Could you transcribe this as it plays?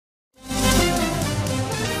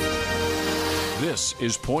This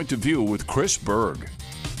is Point of View with Chris Berg.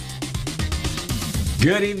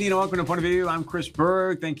 Good evening and welcome to Point of View. I'm Chris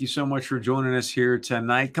Berg. Thank you so much for joining us here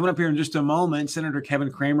tonight. Coming up here in just a moment, Senator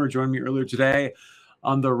Kevin Cramer joined me earlier today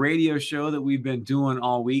on the radio show that we've been doing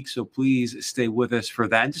all week, so please stay with us for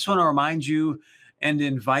that. I just want to remind you and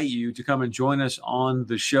invite you to come and join us on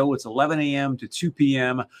the show. It's 11 a.m. to 2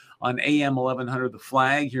 p.m. on AM 1100 The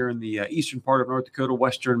Flag here in the eastern part of North Dakota,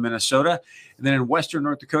 western Minnesota. And then in western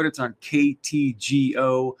North Dakota, it's on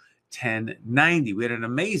KTGO 1090. We had an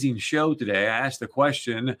amazing show today. I asked the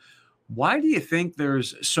question, why do you think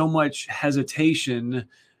there's so much hesitation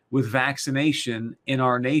with vaccination in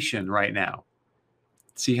our nation right now?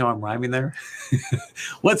 See how I'm rhyming there?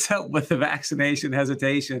 What's up with the vaccination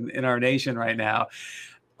hesitation in our nation right now?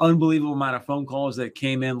 Unbelievable amount of phone calls that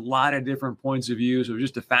came in, a lot of different points of view. So it was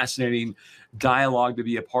just a fascinating dialogue to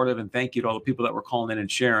be a part of. And thank you to all the people that were calling in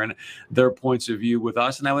and sharing their points of view with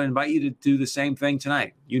us. And I would invite you to do the same thing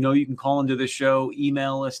tonight. You know, you can call into the show,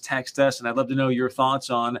 email us, text us, and I'd love to know your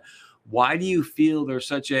thoughts on why do you feel there's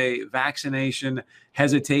such a vaccination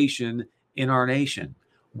hesitation in our nation?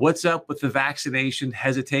 What's up with the vaccination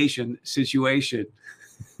hesitation situation?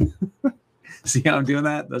 See how I'm doing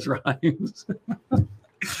that? Those rhymes.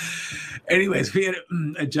 Anyways, we had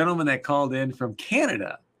a gentleman that called in from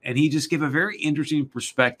Canada, and he just gave a very interesting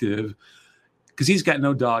perspective because he's got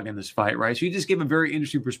no dog in this fight, right? So he just gave a very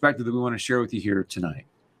interesting perspective that we want to share with you here tonight.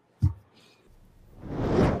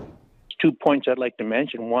 2 points I'd like to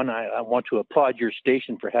mention. One, I want to applaud your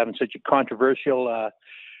station for having such a controversial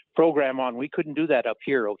program on. We couldn't do that up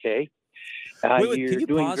here, okay? Wait, can you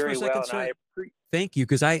pause for a second, sir? Thank you,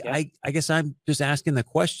 because I guess I'm just asking the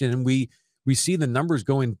question, and we see the numbers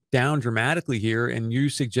going down dramatically here, and you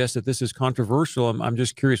suggest that this is controversial. I'm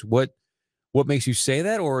just curious, what makes you say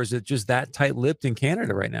that, or is it just that tight-lipped in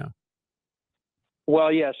Canada right now?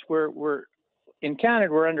 Well, yes, we're in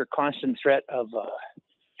Canada. We're under constant threat of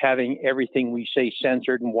having everything we say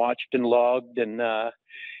censored and watched and logged, and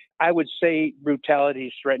I would say brutality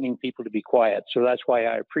is threatening people to be quiet. So that's why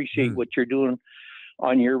I appreciate what you're doing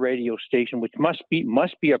on your radio station, which must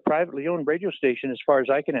be a privately owned radio station as far as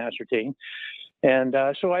I can ascertain. And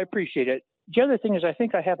so I appreciate it. The other thing is I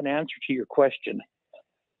think I have an answer to your question.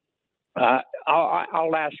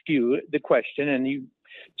 I'll ask you the question, and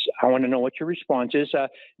I want to know what your response is.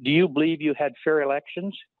 Do you believe you had fair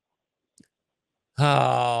elections?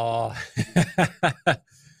 Oh,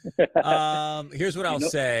 here's what I'll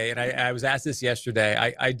say. And I was asked this yesterday.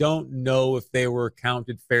 I don't know if they were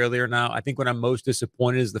counted fairly or not. I think what I'm most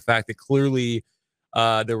disappointed is the fact that clearly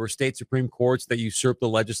there were state Supreme Courts that usurped the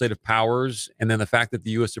legislative powers. And then the fact that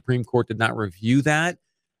the U.S. Supreme Court did not review that.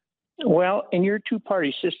 Well, in your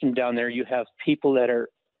two-party system down there, you have people that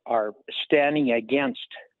are standing against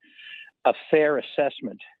a fair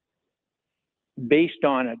assessment based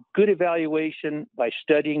on a good evaluation by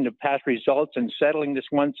studying the past results and settling this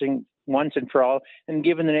once and for all and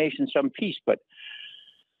giving the nation some peace. But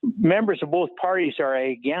members of both parties are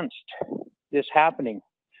against this happening.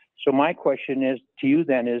 So my question is to you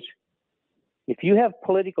then is, if you have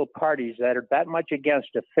political parties that are that much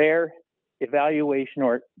against a fair evaluation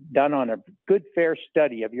or done on a good, fair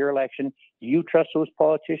study of your election, do you trust those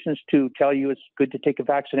politicians to tell you it's good to take a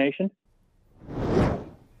vaccination?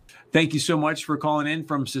 Thank you so much for calling in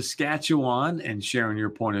from Saskatchewan and sharing your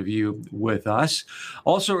point of view with us.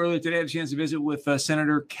 Also, earlier today, I had a chance to visit with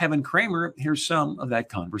Senator Kevin Cramer. Here's some of that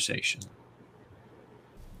conversation.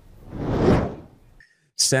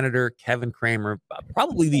 Senator Kevin Cramer,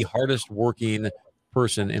 probably the hardest working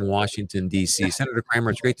person in Washington, D.C. Senator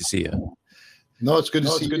Cramer, it's great to see you. No, it's good to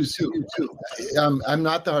see you too. I'm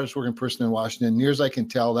not the hardest working person in Washington. Near as I can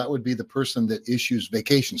tell, that would be the person that issues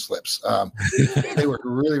vacation slips. They work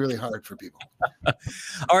really, really hard for people.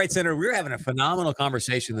 All right, Senator, we're having a phenomenal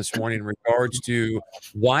conversation this morning in regards to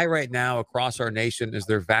why right now across our nation is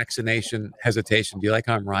there vaccination hesitation. Do you like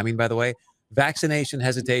how I'm rhyming, by the way? Vaccination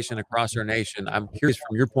hesitation across our nation. I'm curious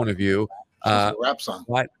from your point of view. A rap song.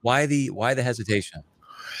 Why the hesitation?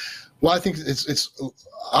 Well, I think it's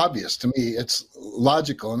obvious to me. It's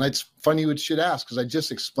logical, and it's funny you should ask because I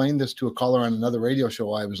just explained this to a caller on another radio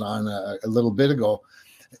show I was on a little bit ago.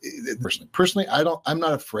 Personally, I'm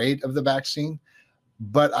not afraid of the vaccine,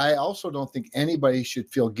 but I also don't think anybody should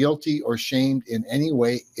feel guilty or shamed in any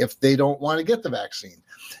way if they don't want to get the vaccine.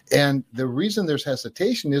 And the reason there's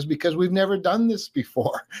hesitation is because we've never done this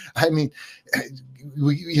before. I mean,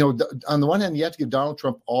 on the one hand, you have to give Donald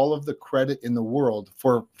Trump all of the credit in the world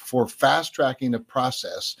for fast tracking the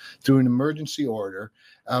process through an emergency order,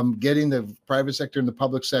 getting the private sector and the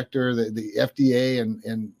public sector, the FDA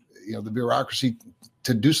and the bureaucracy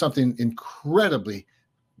to do something incredibly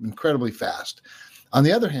incredibly fast. On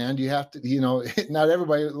the other hand, you have to, not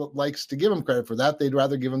everybody likes to give them credit for that. They'd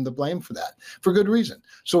rather give them the blame for that, for good reason.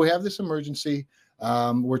 So we have this emergency.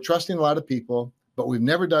 We're trusting a lot of people, but we've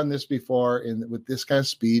never done this before with this kind of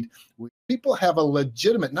speed. People have a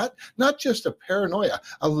legitimate, not just a paranoia,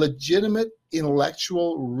 a legitimate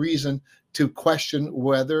intellectual reason to question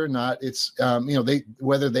whether or not it's,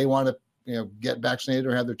 whether they want to, get vaccinated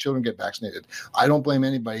or have their children get vaccinated. I don't blame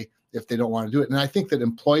anybody if they don't want to do it. And I think that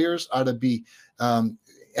employers ought to be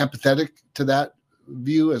empathetic to that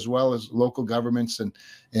view, as well as local governments and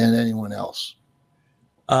anyone else.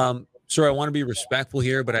 Sir, I want to be respectful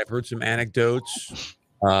here, but I've heard some anecdotes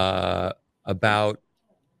about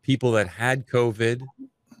people that had COVID,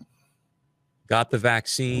 got the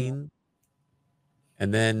vaccine,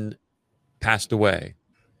 and then passed away.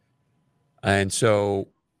 And so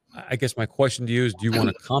I guess my question to you is, do you want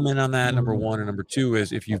to comment on that, number one? And number two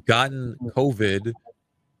is, if you've gotten COVID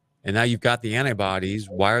and now you've got the antibodies,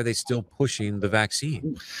 why are they still pushing the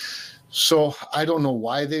vaccine? So I don't know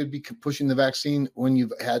why they would be pushing the vaccine when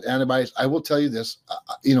you've had antibodies. I will tell you this,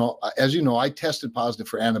 as you know, I tested positive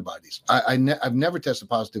for antibodies. I've never tested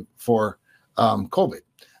positive for COVID.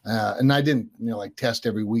 And I didn't, test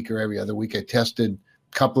every week or every other week. I tested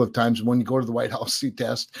a couple of times when you go to the White House, you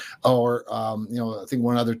test, or, I think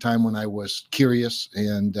one other time when I was curious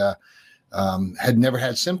and had never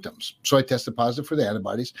had symptoms. So I tested positive for the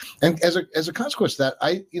antibodies. And as a consequence of that,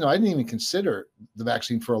 I didn't even consider the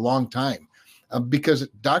vaccine for a long time because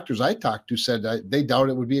doctors I talked to said they doubt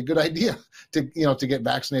it would be a good idea to get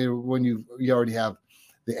vaccinated when you already have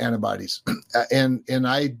the antibodies. And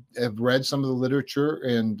I have read some of the literature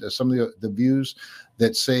and some of the views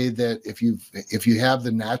that say that if you have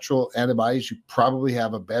the natural antibodies, you probably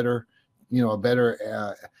have a better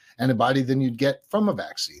antibody than you'd get from a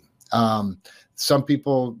vaccine. Some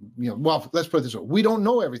people, well, let's put it this way. We don't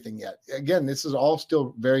know everything yet. Again, this is all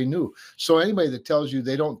still very new. So anybody that tells you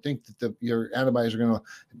they don't think that your antibodies are going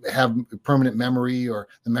to have permanent memory, or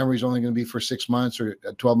the memory is only going to be for 6 months or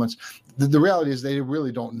 12 months, the reality is they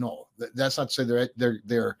really don't know. That's not to say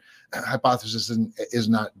their hypothesis is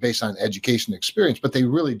not based on education and experience, but they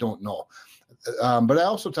really don't know. But I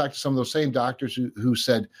also talked to some of those same doctors who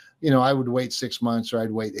said, I would wait 6 months, or I'd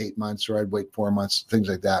wait 8 months, or I'd wait 4 months, things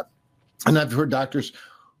like that. And I've heard doctors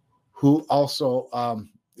who also,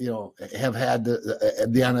 have had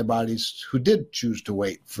the antibodies who did choose to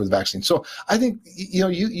wait for the vaccine. So I think,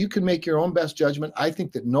 you can make your own best judgment. I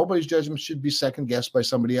think that nobody's judgment should be second guessed by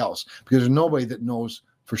somebody else, because there's nobody that knows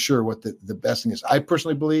for sure what the best thing is. I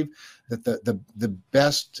personally believe that the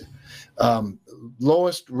best,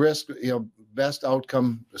 lowest risk, best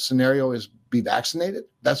outcome scenario is be vaccinated.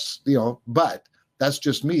 That's, but that's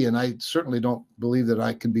just me. And I certainly don't believe that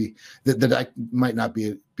I can be, that I might not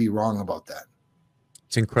be wrong about that.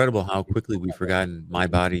 It's incredible how quickly we've forgotten my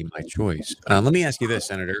body, my choice. Let me ask you this,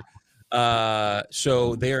 Senator.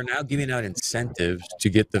 So they are now giving out incentives to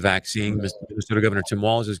get the vaccine. Minnesota Governor Tim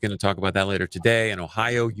Walz is going to talk about that later today. In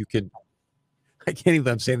Ohio, I can't even,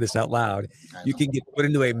 I'm saying this out loud, you can get put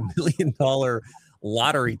into a $1 million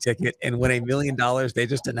lottery ticket and win $1 million. They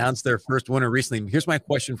just announced their first winner recently. Here's my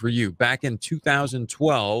question for you. Back in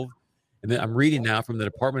 2012, and then I'm reading now from the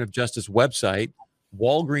Department of Justice website,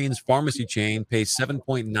 Walgreens pharmacy chain pays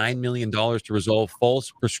 $7.9 million to resolve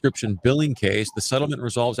false prescription billing case. The settlement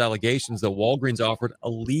resolves allegations that Walgreens offered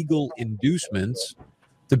illegal inducements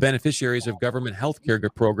to beneficiaries of government health care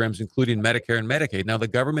programs, including Medicare and Medicaid. Now, the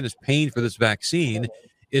government is paying for this vaccine.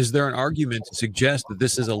 Is there an argument to suggest that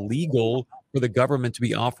this is illegal for the government to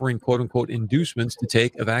be offering, quote unquote, inducements to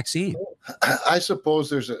take a vaccine? I suppose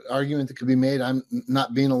there's an argument that could be made. I'm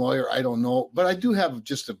not being a lawyer. I don't know, but I do have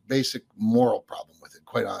just a basic moral problem with it,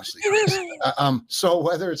 quite honestly. So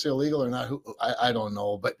whether it's illegal or not, I don't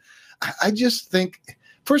know. But I just think,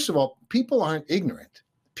 first of all, people aren't ignorant.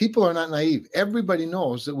 People are not naive. Everybody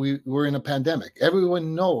knows that we're in a pandemic.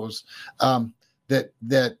 Everyone knows that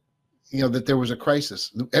there was a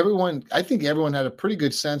crisis. I think everyone had a pretty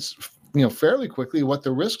good sense, fairly quickly, what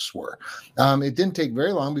the risks were. It didn't take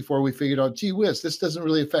very long before we figured out, gee whiz, this doesn't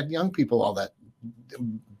really affect young people all that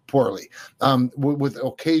poorly. With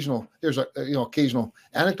occasional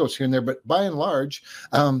anecdotes here and there, but by and large,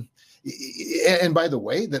 and by the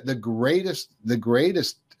way, that the greatest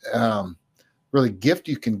really gift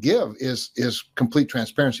you can give is complete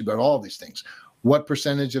transparency about all of these things. What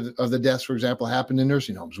percentage of the deaths, for example, happened in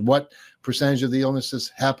nursing homes? What percentage of the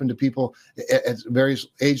illnesses happen to people at various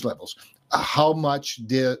age levels? How much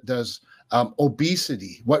does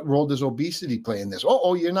Obesity. What role does obesity play in this?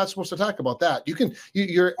 Oh, you're not supposed to talk about that.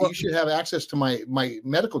 You should have access to my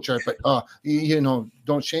medical chart, but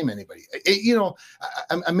don't shame anybody.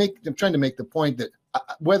 I'm trying to make the point that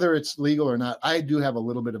whether it's legal or not, I do have a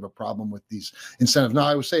little bit of a problem with these incentives. Now,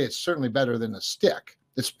 I would say it's certainly better than a stick.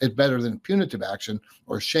 It's better than punitive action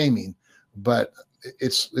or shaming, but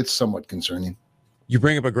it's somewhat concerning. You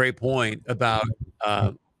bring up a great point about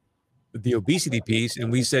the obesity piece,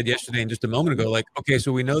 and we said yesterday and just a moment ago, like, okay,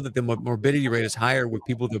 so we know that the morbidity rate is higher with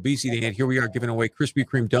people with obesity, and here we are giving away Krispy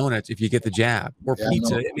Kreme donuts if you get the jab, or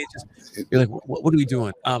pizza. I mean, you're like, what are we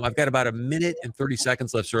doing? I've got about 1 minute and 30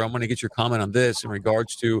 seconds left, sir. I'm going to get your comment on this in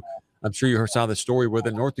regards to, I'm sure you saw the story where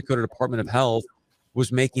the North Dakota Department of Health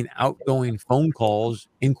was making outgoing phone calls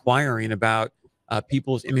inquiring about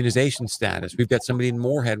people's immunization status. We've got somebody in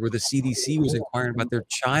Moorhead where the CDC was inquiring about their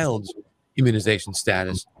child's immunization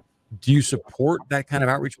status. Do you support that kind of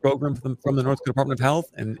outreach program from the North Dakota Department of Health?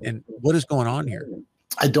 And what is going on here?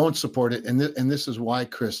 I don't support it. And this is why,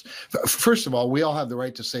 Chris. First of all, we all have the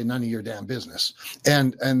right to say none of your damn business.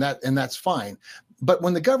 And that's fine. But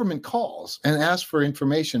when the government calls and asks for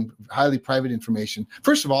information, highly private information,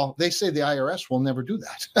 first of all, they say the IRS will never do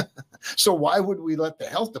that. So why would we let the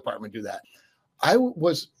health department do that? I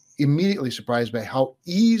was immediately surprised by how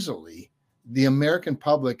easily the American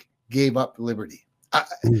public gave up liberty.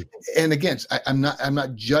 And again, I'm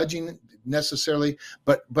not judging necessarily,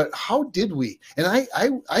 but how did we? And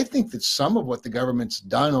I think that some of what the government's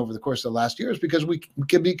done over the course of the last year is because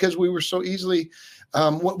we were so easily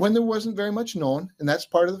when there wasn't very much known, and that's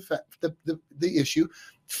part of the issue.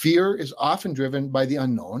 Fear is often driven by the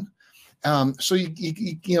unknown. So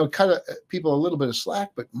you cut people a little bit of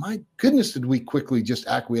slack, but my goodness, did we quickly just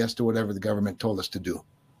acquiesce to whatever the government told us to do.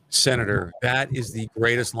 Senator, that is the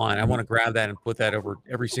greatest line. I want to grab that and put that over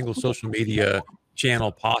every single social media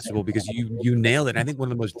channel possible, because you nailed it. I think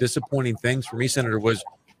one of the most disappointing things for me, Senator, was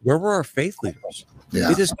where were our faith leaders? Yeah.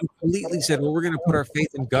 They just completely said, well, we're going to put our faith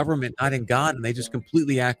in government, not in God. And they just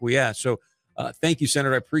completely acquiesced. So thank you,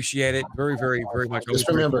 Senator. I appreciate it very, very, very much. Just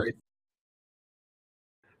remember.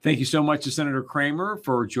 Thank you so much to Senator Cramer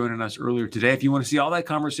for joining us earlier today. If you want to see all that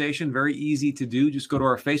conversation, very easy to do. Just go to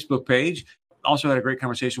our Facebook page. Also had a great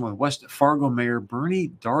conversation with West Fargo Mayor Bernie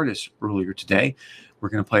Dardis earlier today. We're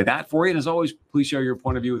going to play that for you. And as always, please share your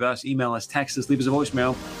point of view with us. Email us, text us, leave us a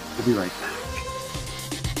voicemail. We'll be right back.